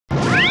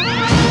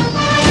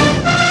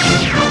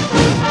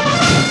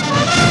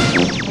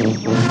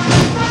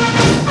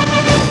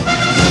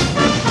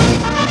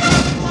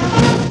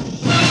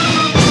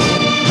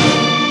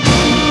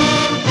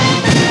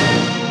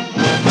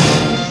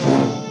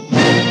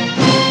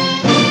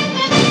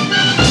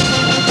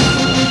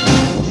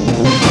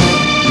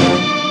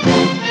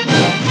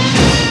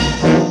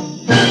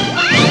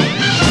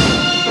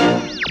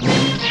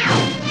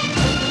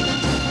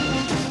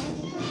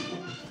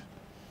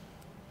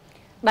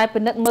ដោយ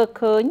ពិនិត្យមើល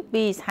ឃើញ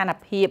ពីស្ថាន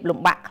ភាពលំ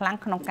បាកខ្លាំង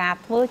ក្នុងការ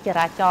ធ្វើច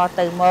រាចរណ៍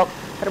ទៅមក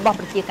របស់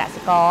ប្រជាក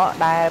សិករ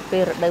ដែលពេ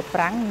លរដូវប្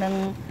រាំងនិង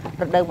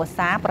រដូវវស្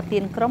សាប្រទា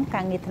នក្រុម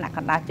ការងារថ្នាក់ក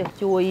ណ្ដាលចុះ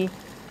ជួយ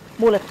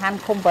មូលដ្ឋាន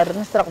ឃុំវរិ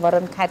នស្រុកវ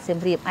រិនខេត្តសៀម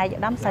រាបឯកឧ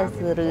ត្តមសៅ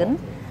សឿរឿន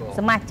ស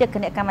មាជិកគ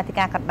ណៈកម្មាធិ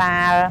ការកណ្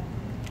ដាល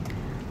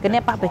គណៈ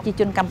បកប្រជា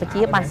ជនកម្ពុ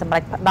ជាបានសម្រេ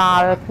ចផ្ដ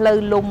ល់ផ្លូវ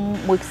លំ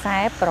មួយខ្សែ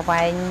ប្រ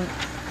វែង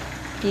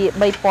ជា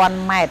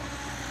 3000 ម៉ែត្រ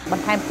ប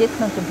ន្ថែមទៀត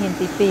ក្នុងជំហាន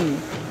ទី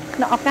 2 ក្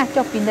នុងឱកាស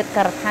ចុះពិនិត្យ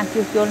ការដ្ឋាន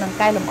ជួសជុលនិង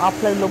កែលម្អ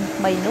ផ្លូវលំ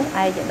ថ្មីនោះ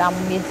ឯកឧត្តម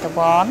មានសវ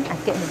រអ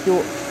គ្គនាយ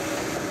ក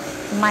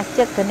សមា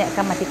ជិកគណៈក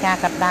ម្មាធិការ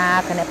កណ្ដាល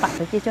គណៈបក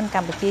ប្រជាជនក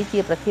ម្ពុជាជា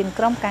ប្រធាន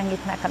ក្រុមការងារ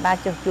ថ្នាក់កណ្ដាល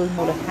ចុះជួយ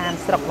មូលដ្ឋាន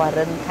ស្រុកវ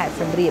រិនខេត្ត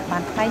សៀមរាបបា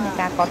នថ្លែងនឹង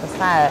ការកោតសរ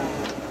សើរ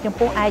ចំ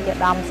ពោះឯកឧត្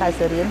តមសៅ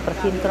សឿរឿនប្រ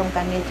ធានក្រុម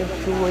ការងារចុះ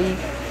ជួយ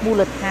មូ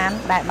លដ្ឋាន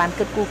ដែលបាន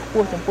គិតគូរខ្ព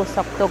ស់ចំពោះ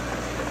សុខទុក្ខ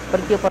ប្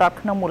រជាពលរដ្ឋ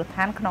ក្នុងមូលដ្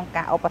ឋានក្នុង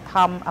ការឧបត្ថ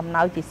ម្ភអំ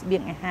ណោយជាស្បៀ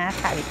ងអាហារ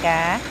ថវិកា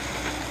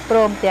ព្រ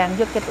មទាំង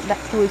យកចិត្តទុកដា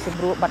ក់ជួយស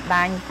ម្រួលបណ្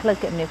ដាញផ្លូវ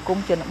គមនាគម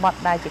ន៍ជនបទ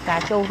ដែលជាការ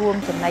ចូលរួម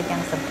ចំណែកយ៉ា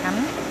ងសំខាន់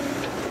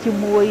ជា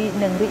មួយ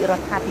នឹងរាជរ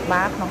ដ្ឋាភិ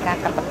បាលក្នុងការ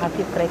កាត់បន្ថយ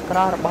ភាពក្រីក្រ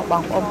របស់ប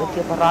ងប្អូនប្រ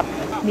ជាពលរដ្ឋ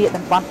នា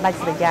តំបន់ដាច់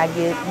ស្រយាល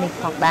យើងនេះ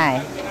ផងដែរ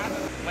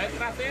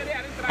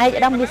ឯកឧ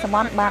ត្តមមានសម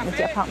ត្ថបានបញ្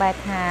ជាក់ផងដែរ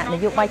ថាន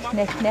យោបាយឈ្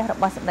នះឈ្នះរ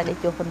បស់សម្ដេចនាយ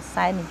កហ៊ុន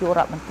សែននាយករ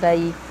ដ្ឋមន្ត្រី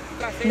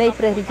នៃ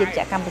ព្រះរាជាណាច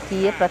ក្រកម្ពុជា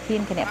ប្រធា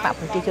នគណៈបក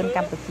ប្រជាជនក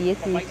ម្ពុជា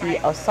គឺជា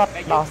ឱសថ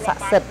ដ៏ស័ក្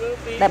តិសិទ្ធិ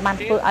ដែលបាន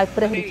ធ្វើឲ្យ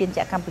ព្រះរាជាណាច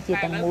ក្រកម្ពុជា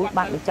ទាំងមូល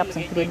បានបញ្ចប់ស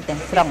ង្គ្រាមទាំ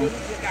ងស្រុង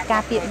កា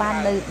រពារបាន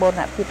នៅបូរ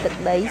ណភាពទឹក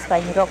ដីស្វែ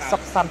ងរកសុ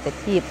ខសន្តិ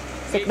ភាព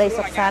សេចក្តី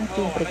សុខសាន្ត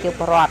ជូនប្រជា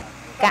ពលរដ្ឋ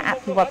ការអ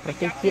ភិវឌ្ឍប្រ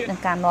ទេសជាតិនិង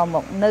ការនាំម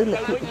កនូវល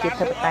ទ្ធិប្រជា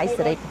ធិបតេយ្យ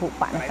សេរីពហុប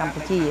កនៅកម្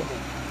ពុជា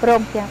ព្រ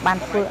មទាំងបាន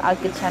ធ្វើឲ្យ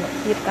កិច្ចការ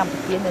ភាពកម្ពុ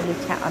ជានៅលើ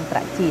ឆាកអន្តរ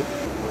ជាតិ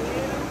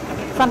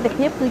សន្តិ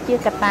ភាពគឺជា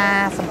កត្តា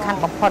សំខាន់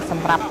បំផុតស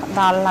ម្រាប់ផ្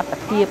ដល់លទ្ធ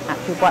ភាពអ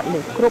ភិវឌ្ឍលើ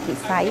គ្រប់វិ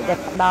ស័យដែល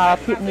ផ្ដល់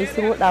ភាពងាយ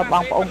ស្រួលដល់ប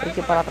ងប្អូនប្រ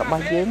ជាពលរដ្ឋរប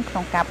ស់យើងក្នុ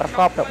ងការប្រក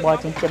បរបរ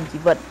ចិញ្ចឹមជី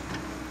វិត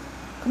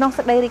ក្នុង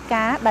សេចក្តីរាយ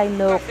ការណ៍ដោយ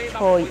លោក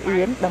ឈយអឿ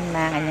នតំ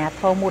ណាងអាជ្ញា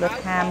ធរមូល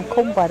ដ្ឋាន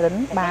ឃុំវរិន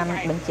បាន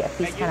បញ្ជាក់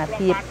ពីស្ថាន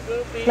ភាព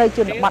ផ្លូវជ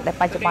នបទដែល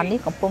បច្ចុប្បន្ននេះ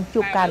កំពុង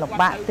ជួបការលំ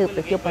បាកទើបប្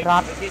រជាពលរ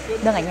ដ្ឋ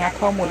និងអាជ្ញា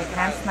ធរមូលដ្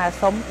ឋានស្នើ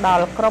សុំដ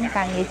ល់ក្រុម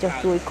ការងារចុះ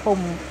ជួយឃុំ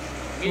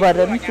វ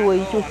រិនជួយ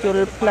ជួសជុល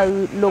ផ្លូវ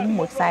លំ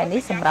មួយខ្សែនេះ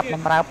សម្រាប់ប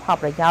ម្រើផល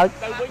ប្រយោជន៍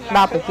ដ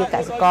ល់ប្រជាក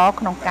សិករ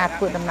ក្នុងការ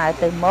ធ្វើដំណើរ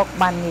ទៅមក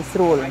បានងាយស្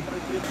រួល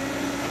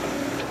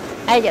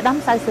ឯកឧត្តម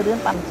សៅសឿរឿន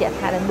បានបញ្ជាក់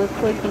ថាដែលមើល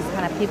ឃើញពីស្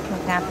ថានភាពក្នុ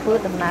ងការធ្វើ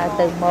ដំណើរ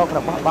ទៅមករ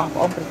បស់បងប្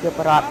អូនប្រជាព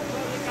លរដ្ឋ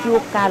ជួ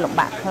បការលំ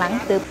បាកខ្លាំង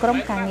ទើបក្រុម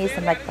ការងារស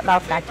ម្រេចផ្ដ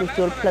ល់ការជួស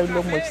ជុលផ្លូវ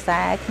លំមួយខ្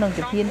សែក្នុង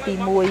ជំហានទី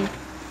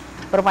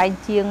 1 ប្រវែង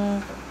ជាង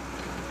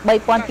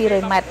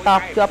 3200 ម៉ែត្រត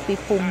ភ្ជាប់ពី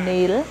ភូមិ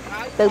នេល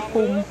ទៅ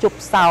ភូមិជប់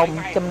សោម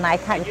ចំណាយ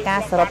ថវិកា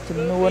សរុបចំ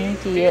នួន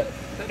ជា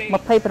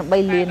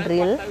28លាន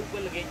រៀល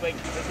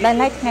ដែល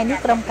ឡែកថ្ងៃនេះ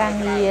ក្រុមការ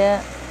ងារ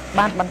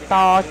បានបន្ត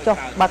ចុះ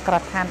បើកការ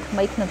ដ្ឋានថ្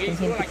មីក្នុងជំ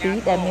ហានទី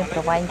 2ដែលមានប្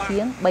រវែងជា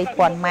ង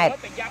 3000 ម៉ែត្រ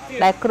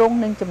ដែលក្រុង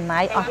នឹងចំណា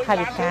យអស់ថ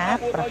វិកា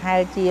ប្រហែល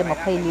ជា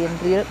20លាន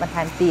រៀលបន្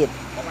ថែមទៀត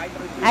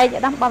ឯកឧ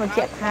ត្តមបានបញ្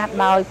ជាក់ថា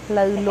ដោយផ្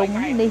លូវលំ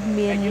នេះ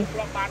មាន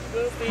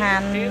ស្ថា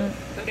ន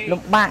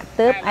លំបាក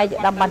ទើបឯកឧ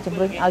ត្តមបានជំ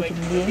រុញឲ្យជំ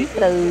នាញ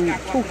ត្រូវ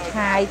ឈូស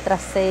ឆាយត្រា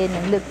សេនិ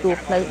ងលើកតួ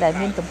ផ្លូវដែល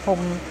មានទំហំ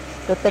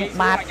ទទឹង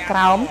បាតក្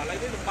រោម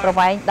ប្រ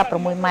វែង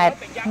16ម៉ែត្រ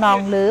ខ្នង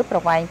លើប្រ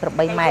វែង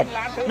8ម៉ែត្រ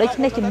ដូច្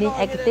នេះជំនាញ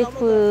ឯកទេស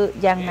ធ្វើ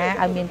យ៉ាងណា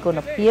ឲ្យមានគុណ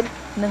ភាព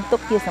និងទុក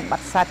ជាសម្ប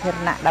ត្តិសាធារ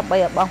ណៈដើម្បី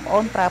ឲ្យបងប្អូ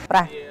នប្រើប្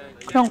រាស់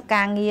ក្នុង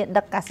ការងារ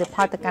ដឹកកសិផ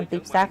លទៅកាន់ទី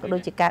ផ្សារក៏ដូ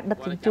ចជាការដឹក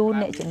ជញ្ជូន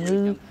អ្នកជំ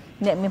ងឺ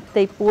អ្នកមានផ្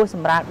ទៃពោះស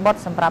ម្រាប់បុត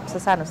សម្រាប់សិ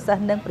ស្សានុសិស្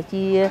សនិងប្រ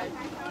ជា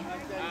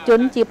ជ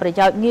នជាប្រ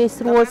យោជន៍ងាយ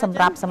ស្រួលសម្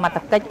រាប់សមត្ថ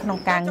កិច្ចក្នុង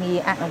ការងារ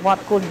អនុវត្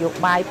តគោលនយោ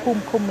បាយភូ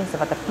មិឃុំមានសុ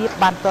វត្ថិភាព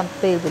បានទាន់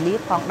ពេលវេលា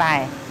ផងដែ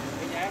រ